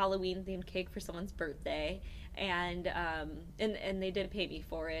 It was a Halloween-themed cake for someone's birthday, and they did pay me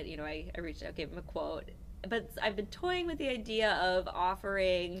for it. I reached out, gave them a quote. But I've been toying with the idea of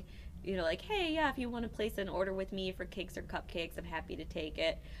offering, like, hey, yeah, if you want to place an order with me for cakes or cupcakes, I'm happy to take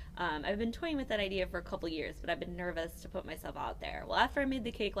it. I've been toying with that idea for a couple years, but I've been nervous to put myself out there. Well, after I made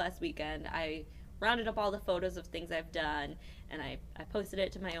the cake last weekend, I rounded up all the photos of things I've done, and I posted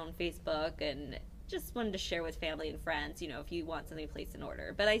it to my own Facebook, and just wanted to share with family and friends, if you want something, place an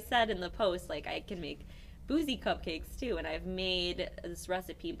order. But I said in the post, like, I can make boozy cupcakes too, and I've made this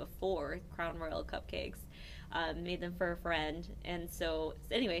recipe before, Crown Royal cupcakes. Made them for a friend, and so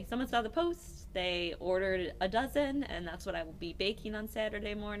anyway, someone saw the post, they ordered a dozen, and that's what I will be baking on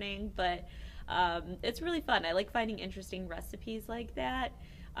Saturday morning. But it's really fun. I like finding interesting recipes like that.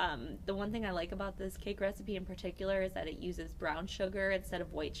 The one thing I like about this cake recipe in particular is that it uses brown sugar instead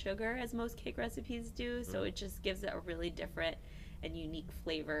of white sugar, as most cake recipes do, so it just gives it a really different and unique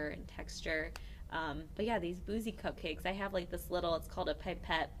flavor and texture. But yeah, these boozy cupcakes, I have like this little, it's called a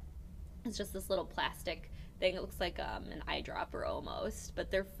pipette. It's just this little plastic thing. It looks like an eyedropper almost, but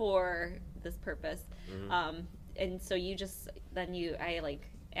they're for this purpose. Mm-hmm. And so I like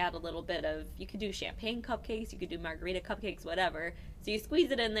add a little bit of, you could do champagne cupcakes, you could do margarita cupcakes, whatever. So you squeeze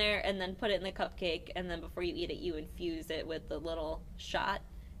it in there and then put it in the cupcake, and then before you eat it, you infuse it with the little shot,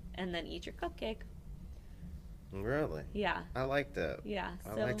 and then eat your cupcake. Really? Yeah. I like that. Yeah.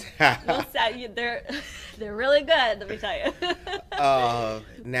 I So like that. they're really good, let me tell you.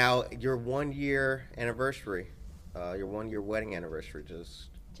 Now, your 1 year anniversary, your 1 year wedding anniversary just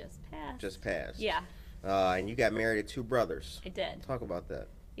passed. Yeah. And you got married to two brothers. I did. Talk about that.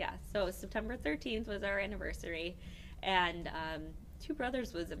 Yeah. So September 13th was our anniversary, and Two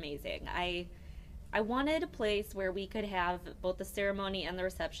Brothers was amazing. I wanted a place where we could have both the ceremony and the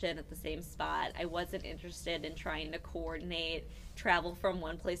reception at the same spot. I wasn't interested in trying to coordinate travel from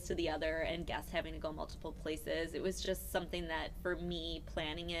one place to the other and guests having to go multiple places. It was just something that, for me,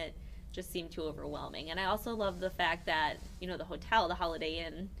 planning it just seemed too overwhelming. And I also love the fact that, the hotel, the Holiday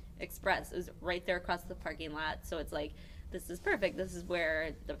Inn Express, is right there across the parking lot. So it's like, this is perfect. This is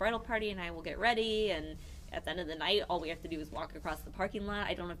where the bridal party and I will get ready, and at the end of the night, all we have to do is walk across the parking lot.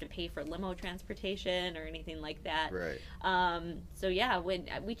 I don't have to pay for limo transportation or anything like that. Right. So yeah, when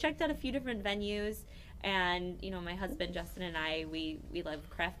we checked out a few different venues, and my husband Justin and I, we love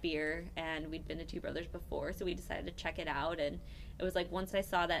craft beer, and we'd been to Two Brothers before, so we decided to check it out. And it was like, once I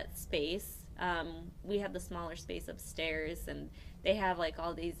saw that space, we had the smaller space upstairs, and they have like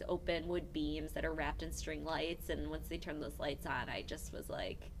all these open wood beams that are wrapped in string lights, and once they turned those lights on, I just was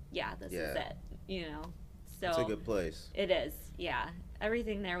like, yeah, this is it. So it's a good place. It is, yeah.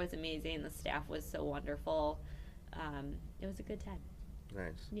 Everything there was amazing. The staff was so wonderful. It was a good time.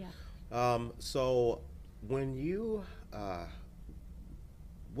 Nice. Yeah. So when you,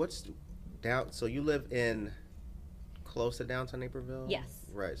 so you live in close to downtown Naperville? Yes.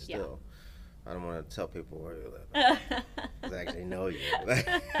 Right, Yeah. still. I don't want to tell people where you live. Because I actually know you.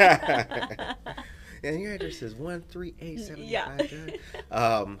 And your address is 13875.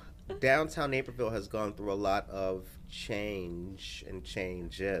 Yeah. Downtown Naperville has gone through a lot of change and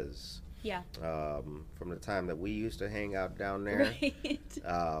changes. Yeah. From the time that we used to hang out down there, Right.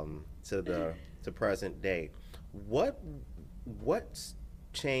 to present day. What's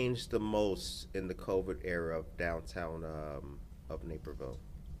changed the most in the COVID era of downtown of Naperville?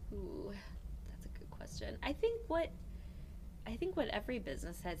 Ooh, that's a good question. I think what every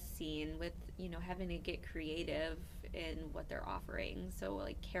business has seen with, having to get creative in what they're offering. So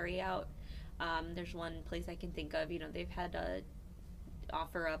like carry out, there's one place I can think of, they've had to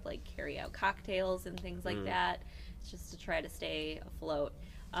offer up like carry out cocktails and things like that, just to try to stay afloat.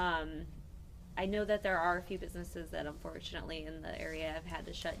 I know that there are a few businesses that unfortunately in the area have had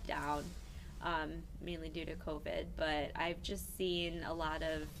to shut down, mainly due to COVID, but I've just seen a lot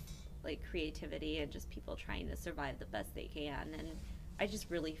of like creativity and just people trying to survive the best they can. And I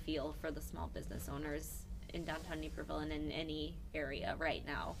just really feel for the small business owners in downtown Naperville and in any area right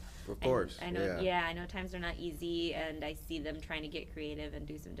now. Of course. I know, I know times are not easy, and I see them trying to get creative and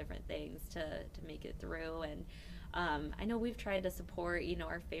do some different things to make it through. And I know we've tried to support,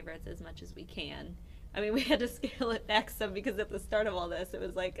 our favorites as much as we can. I mean, we had to scale it back some because at the start of all this, it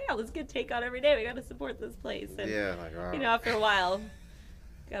was like, yeah, let's get takeout every day. We got to support this place. And, after a while,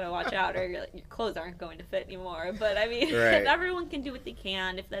 got to watch out or your clothes aren't going to fit anymore. But, I mean, right. Everyone can do what they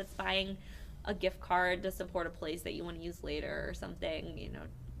can. If that's buying a gift card to support a place that you want to use later or something,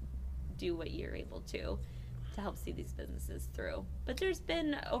 do what you're able to help see these businesses through. But there's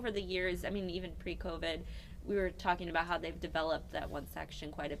been, over the years, I mean, even pre-COVID, we were talking about how they've developed that one section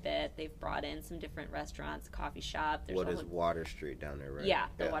quite a bit. They've brought in some different restaurants, coffee shop. What is Water Street down there, right? Yeah,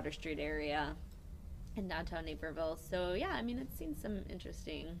 the Water Street area in downtown Naperville. So, yeah, I mean, it's seen some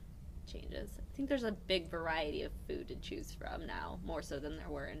interesting changes. I think there's a big variety of food to choose from now, more so than there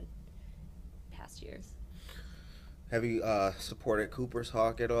were in past years. Have you supported Cooper's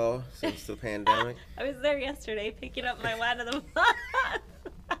Hawk at all since the pandemic? I was there yesterday picking up my wine of the month.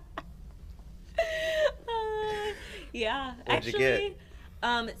 Yeah, What'd you get?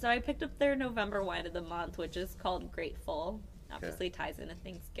 So I picked up their November wine of the month, which is called Grateful. Obviously ties into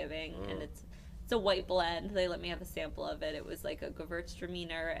Thanksgiving, and it's a white blend. They let me have a sample of it. It was like a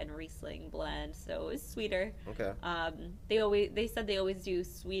Gewürztraminer and Riesling blend, so it was sweeter. Okay. They said they always do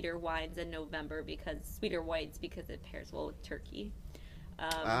sweeter wines in November sweeter whites because it pairs well with turkey.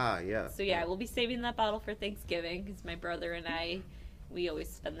 Yeah. So yeah, we'll be saving that bottle for Thanksgiving because my brother and we always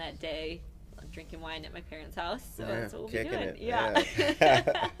spend that day drinking wine at my parents' house. So that's what we'll be doing. Yeah.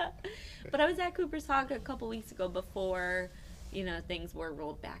 But I was at Cooper's Hawk a couple weeks ago before, things were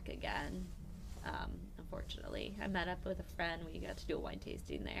rolled back again. Unfortunately, I met up with a friend. We got to do a wine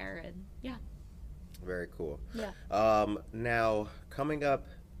tasting there, and yeah. Very cool. Yeah. Now coming up,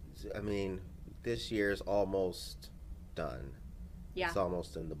 I mean, this year's almost done. Yeah. It's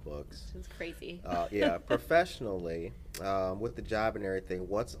almost in the books. It's crazy. Yeah. Professionally, with the job and everything,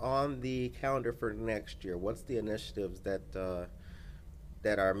 what's on the calendar for next year? What's the initiatives that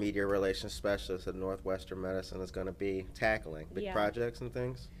our media relations specialist at Northwestern Medicine is going to be tackling? Big projects and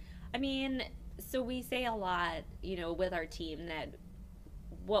things? I mean, so we say a lot, with our team that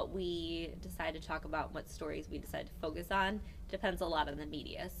what we decide to talk about, what stories we decide to focus on, depends a lot on the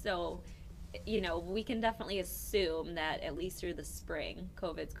media. So, we can definitely assume that at least through the spring,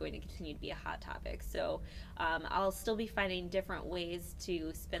 COVID's going to continue to be a hot topic. So I'll still be finding different ways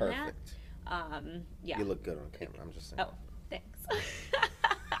to spin Perfect. that. Yeah. You look good on camera, I'm just saying. Oh, thanks.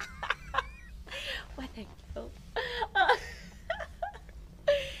 Why, thank you.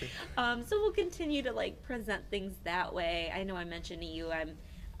 So we'll continue to present things that way. I know I mentioned to you,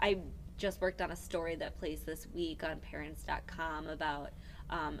 I just worked on a story that plays this week on parents.com about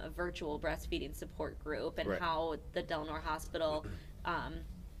a virtual breastfeeding support group and how the Delnor Hospital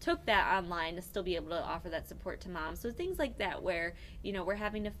took that online to still be able to offer that support to moms. So things like that where, we're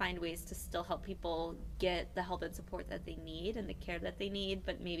having to find ways to still help people get the help and support that they need and the care that they need,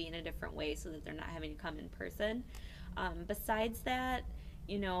 but maybe in a different way so that they're not having to come in person. Besides that,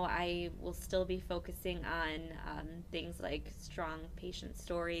 I will still be focusing on things like strong patient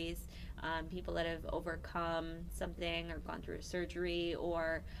stories, people that have overcome something or gone through a surgery,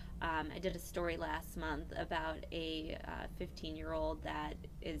 or I did a story last month about a 15-year-old that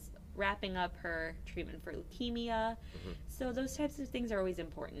is wrapping up her treatment for leukemia. Mm-hmm. So those types of things are always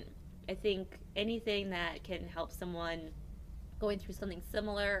important. I think anything that can help someone going through something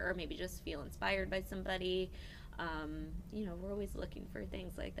similar or maybe just feel inspired by somebody, we're always looking for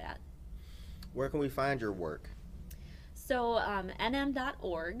things like that. Where can we find your work? So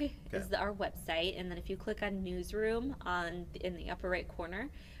nm.org is Okay. our website, and then if you click on newsroom in the upper right corner,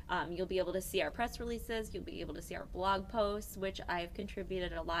 you'll be able to see our press releases. You'll be able to see our blog posts, which I've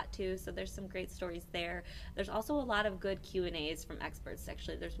contributed a lot to. So there's some great stories there. There's also a lot of good Q&As from experts.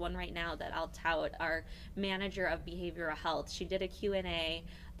 Actually, there's one right now that I'll tout. Our manager of behavioral health, she did a Q&A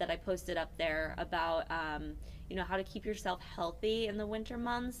that I posted up there about how to keep yourself healthy in the winter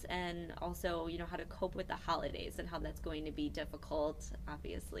months, and also how to cope with the holidays and how that's going to be difficult,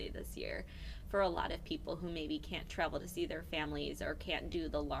 obviously, this year for a lot of people who maybe can't travel to see their families or can't do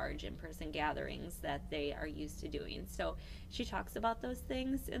the large in-person gatherings that they are used to doing. So she talks about those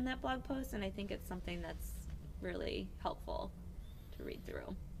things in that blog post, and I think it's something that's really helpful to read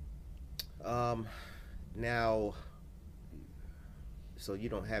through. Now, so you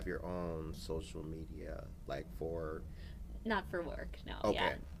don't have your own social media, like for... Not for work, no. Okay.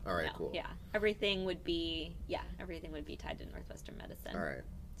 Yeah. All right, No, cool. Yeah. Everything would be tied to Northwestern Medicine. All right.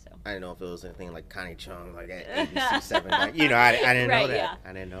 So. I didn't know if it was anything like Connie Chung, like at ABC 7. Like, I didn't know Right, that. yeah.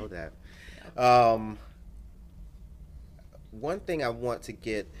 I didn't know that. Yeah. One thing I want to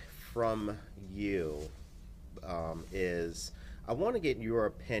get from you is I want to get your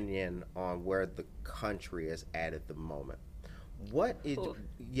opinion on where the country is at the moment. What is... Ooh.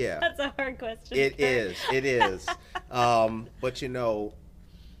 Yeah. That's a hard question. It is. It is. But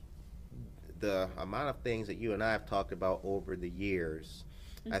the amount of things that you and I have talked about over the years,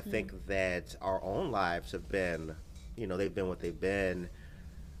 I think that our own lives have been, they've been what they've been,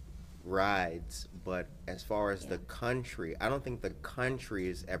 rides. But as far as the country, I don't think the country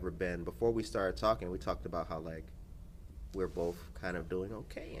has ever been... Before we started talking, we talked about how, like, we're both kind of doing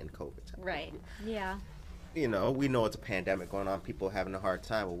okay in COVID time. Right. Yeah. We know it's a pandemic going on, people having a hard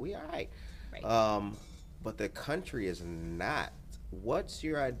time, but we all right. Right. But the country is not. What's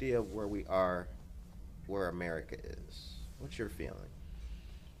your idea of where we are, where America is? What's your feeling?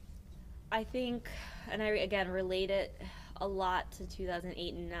 I think, and I again relate it a lot to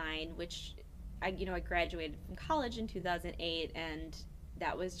 2008 and 9, which I graduated from college in 2008, and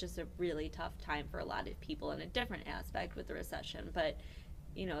that was just a really tough time for a lot of people in a different aspect with the recession. But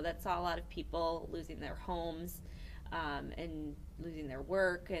that saw a lot of people losing their homes and losing their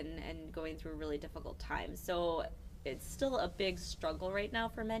work and going through a really difficult time. So it's still a big struggle right now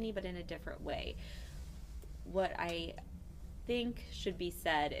for many, but in a different way. What I think should be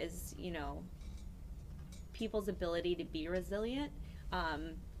said is, people's ability to be resilient,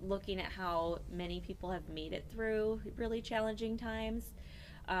 looking at how many people have made it through really challenging times.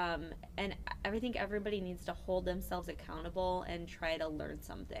 And I think everybody needs to hold themselves accountable and try to learn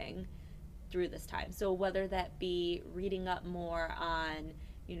something through this time. So whether that be reading up more on,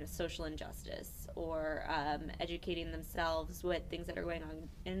 social injustice, or educating themselves with things that are going on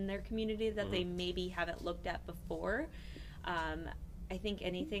in their community that they maybe haven't looked at before. I think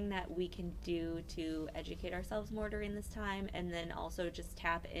anything that we can do to educate ourselves more during this time, and then also just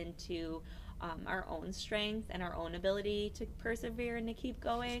tap into our own strength and our own ability to persevere and to keep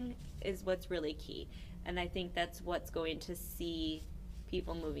going, is what's really key. And I think that's what's going to see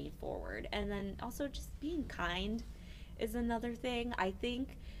people moving forward. And then also just being kind is another thing. I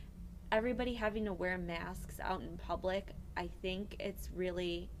think everybody having to wear masks out in public, I think it's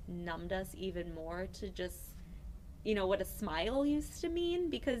really numbed us even more to just, what a smile used to mean,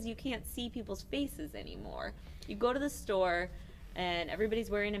 because you can't see people's faces anymore. You go to the store and everybody's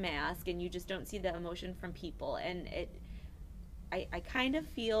wearing a mask and you just don't see the emotion from people. And I kind of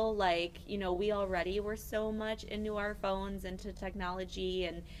feel like, we already were so much into our phones, into technology,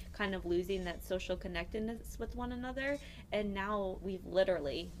 and kind of losing that social connectedness with one another. And now we've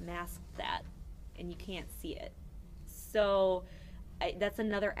literally masked that and you can't see it. So that's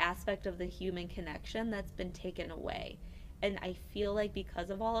another aspect of the human connection that's been taken away. And I feel like because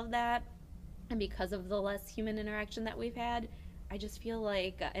of all of that, and because of the less human interaction that we've had, I just feel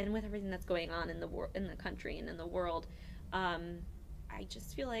like, and with everything that's going on in the country and in the world, I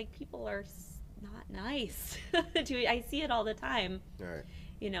just feel like people are not nice. I see it all the time. All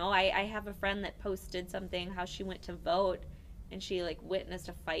right. I have a friend that posted something how she went to vote, and she witnessed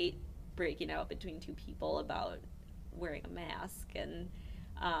a fight breaking out between two people about wearing a mask. And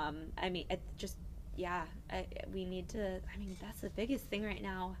we need to. That's the biggest thing right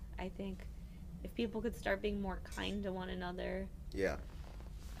now. I think if people could start being more kind to one another, Yeah.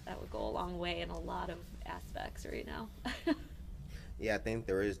 that would go a long way in a lot of aspects right now. Yeah, I think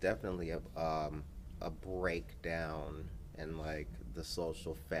there is definitely a breakdown in like the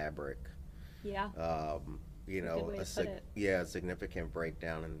social fabric. Yeah. A significant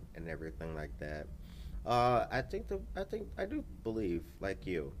breakdown and everything like that. I think I do believe, like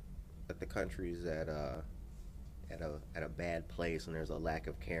you, that the country's at a bad place and there's a lack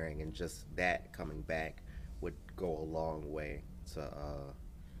of caring, and just that coming back would go a long way to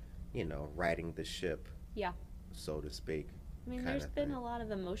righting the ship, Yeah. so to speak. I mean, Kinda there's been thing. a lot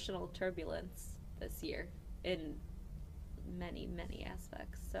of emotional turbulence this year in many, many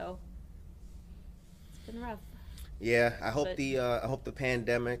aspects. So it's been rough. Yeah, But I hope the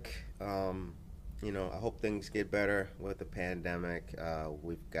pandemic, I hope things get better with the pandemic.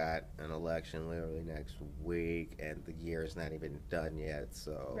 We've got an election literally next week, and the year is not even done yet.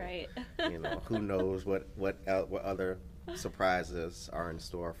 So, right. who knows what other surprises are in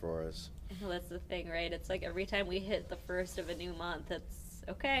store for us. I know that's the thing, right? It's like every time we hit the first of a new month, it's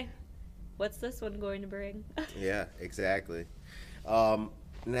okay. What's this one going to bring? Yeah, exactly.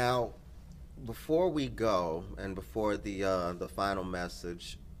 Now, before we go and before the final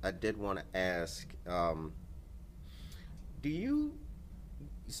message, I did want to ask, do you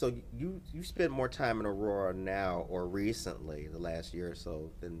so you spend more time in Aurora now or recently, the last year or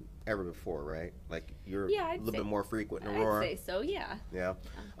so, than ever before, right? Like you're Yeah, a I'd little say- bit more frequent in Aurora. I'd say so, yeah. Yeah.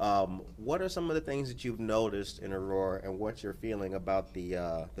 What are some of the things that you've noticed in Aurora, and what's your feeling about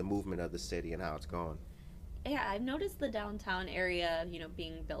the movement of the city and how it's going? Yeah, I've noticed the downtown area,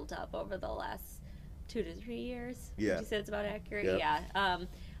 being built up over the last 2 to 3 years. Yeah. Would you say it's about accurate? Yep. Yeah.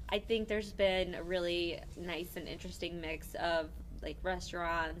 I think there's been a really nice and interesting mix of like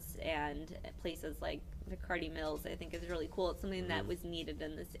restaurants and places like McCarty Mills. I think is really cool. It's something that was needed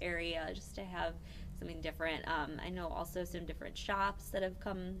in this area just to have something different. I know also some different shops that have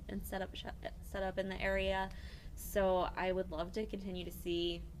come and set up in the area. So I would love to continue to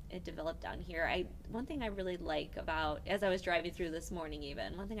see it develop down here. One thing I really like about, as I was driving through this morning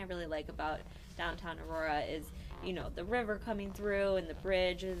even, one thing I really like about downtown Aurora is, the river coming through and the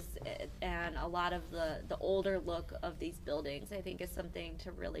bridges and a lot of the older look of these buildings, I think is something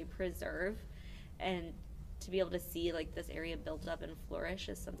to really preserve, and to be able to see like this area built up and flourish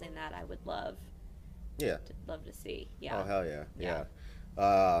is something that I would love Yeah. to see. Yeah. Oh hell yeah, Yeah.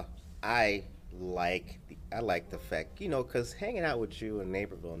 yeah. I like the fact, because hanging out with you in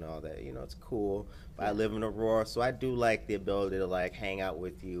Naperville and all that, it's cool. But I live in Aurora, so I do like the ability to like hang out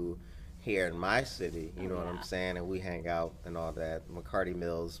with you here in my city. You know what I'm yeah. saying? And we hang out and all that. McCarty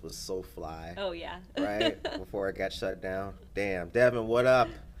Mills was so fly, Oh yeah. right? Before it got shut down. Damn, Devin, what up?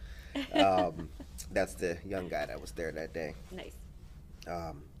 That's the young guy that was there that day. Nice.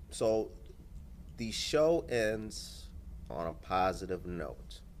 So the show ends on a positive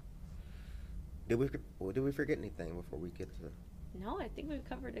note. Did we forget anything before we get to? No, I think we've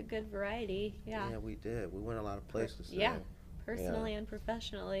covered a good variety. Yeah. Yeah, we did. We went a lot of places. Yeah. today. Personally and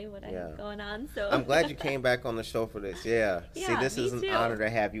professionally, what I Yeah. have going on. So I'm glad you came back on the show for this. Yeah. See, Yeah, this me is an too. honor to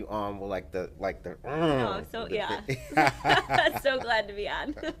have you on with like the. Oh, so the- yeah. So glad to be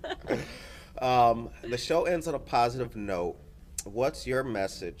on. The show ends on a positive note. What's your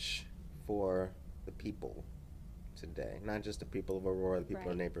message for the people today? Not just the people of Aurora, the people of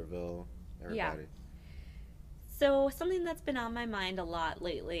Right. Naperville, Yeah. everybody. So something that's been on my mind a lot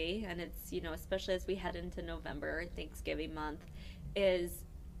lately, and it's, especially as we head into November, Thanksgiving month, is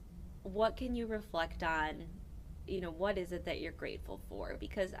what can you reflect on? What is it that you're grateful for?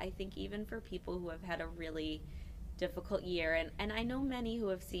 Because I think even for people who have had a really difficult year, and I know many who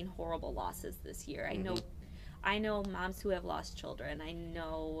have seen horrible losses this year. I know moms who have lost children. I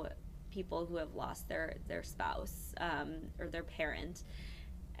know people who have lost their spouse or their parent.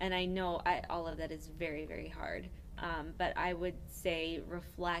 And I know all of that is very, very hard. But I would say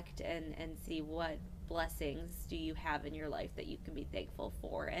reflect and see what blessings do you have in your life that you can be thankful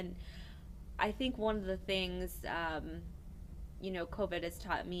for. And I think one of the things, COVID has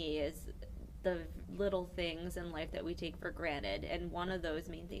taught me is the little things in life that we take for granted. And one of those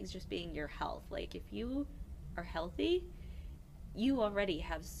main things just being your health. Like if you are healthy, you already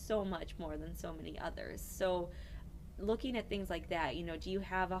have so much more than so many others. So looking at things like that, do you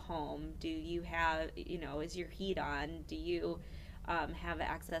have a home? Do you have, is your heat on? Do you have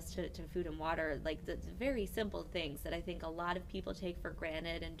access to food and water? Like the very simple things that I think a lot of people take for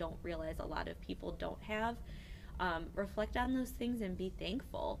granted and don't realize a lot of people don't have. Reflect on those things and be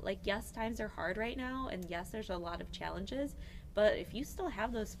thankful. Like, yes, times are hard right now, and yes, there's a lot of challenges, but if you still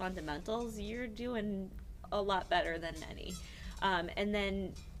have those fundamentals, you're doing a lot better than many. And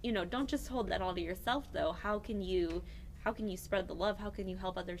then, don't just hold that all to yourself, though. How can you spread the love? How can you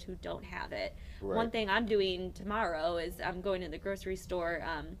help others who don't have it? Right. One thing I'm doing tomorrow is I'm going to the grocery store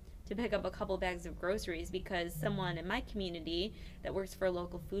to pick up a couple bags of groceries because someone in my community that works for a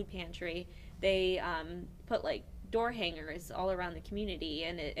local food pantry, they put like door hangers all around the community,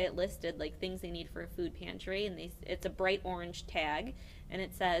 and it listed like things they need for a food pantry, and it's a bright orange tag, and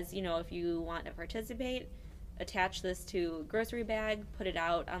it says, if you want to participate, attach this to a grocery bag, put it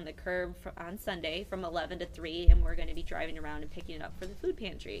out on the curb on Sunday from 11 to 3, and we're going to be driving around and picking it up for the food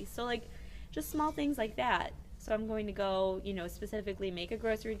pantry. So, like, just small things like that. So I'm going to go, specifically make a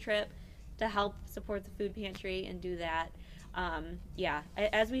grocery trip to help support the food pantry and do that.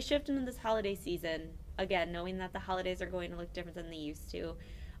 As we shift into this holiday season, again, knowing that the holidays are going to look different than they used to,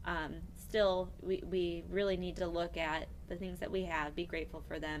 still, we really need to look at the things that we have, be grateful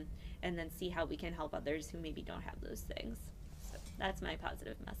for them, and then see how we can help others who maybe don't have those things. So that's my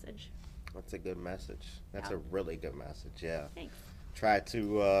positive message. That's a good message. That's a really good message, yeah. Thanks. I've tried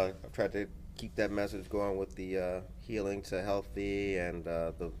to keep that message going with the Healing to Healthy and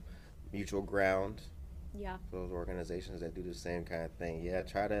the Mutual Ground. Yeah. Those organizations that do the same kind of thing. Yeah,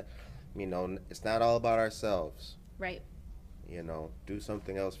 try to, it's not all about ourselves. Right. Do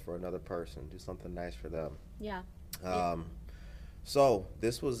something else for another person. Do something nice for them. Yeah. So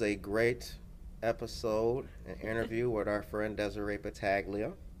this was a great episode, an interview with our friend Desiree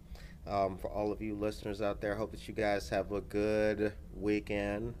Battaglia. For all of you listeners out there, I hope that you guys have a good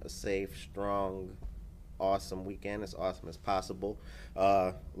weekend, a safe, strong, awesome weekend, as awesome as possible.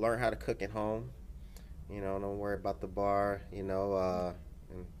 Learn how to cook at home. Don't worry about the bar, and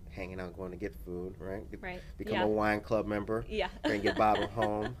hanging out, going to get food, right? Right. Become a wine club member. Yeah. Bring your bottle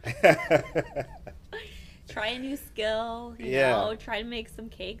home. Try a new skill, try to make some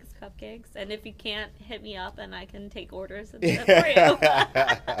cupcakes, and if you can't, hit me up and I can take orders and do that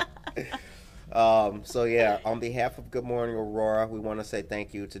for you. On behalf of Good Morning Aurora, we want to say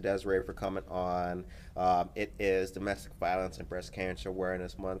thank you to Desiree for coming on. It is Domestic Violence and Breast Cancer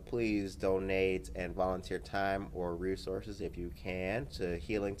Awareness Month. Please donate and volunteer time or resources if you can to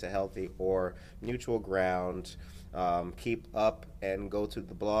Healing to Healthy or Mutual Ground. Keep up and go to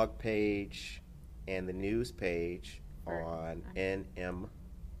the blog page and the news page on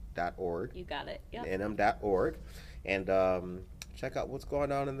nm.org. You got it. Yep. nm.org. And check out what's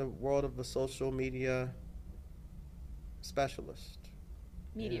going on in the world of the social media specialist.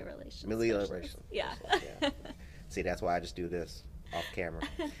 Media relations. Yeah. See, that's why I just do this off camera.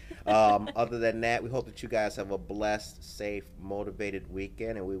 Other than that, we hope that you guys have a blessed, safe, motivated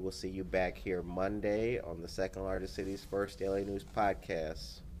weekend, and we will see you back here Monday on the second largest city's first daily news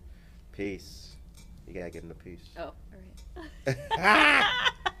podcast. Peace. You gotta get in the peace. Oh, all right.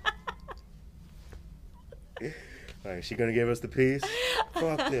 All right, she gonna give us the peace?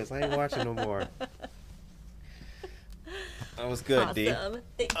 Fuck this, I ain't watching no more. That was good, awesome. D.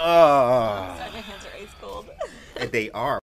 Thank you. Oh. Sorry, my hands are ice cold. They are.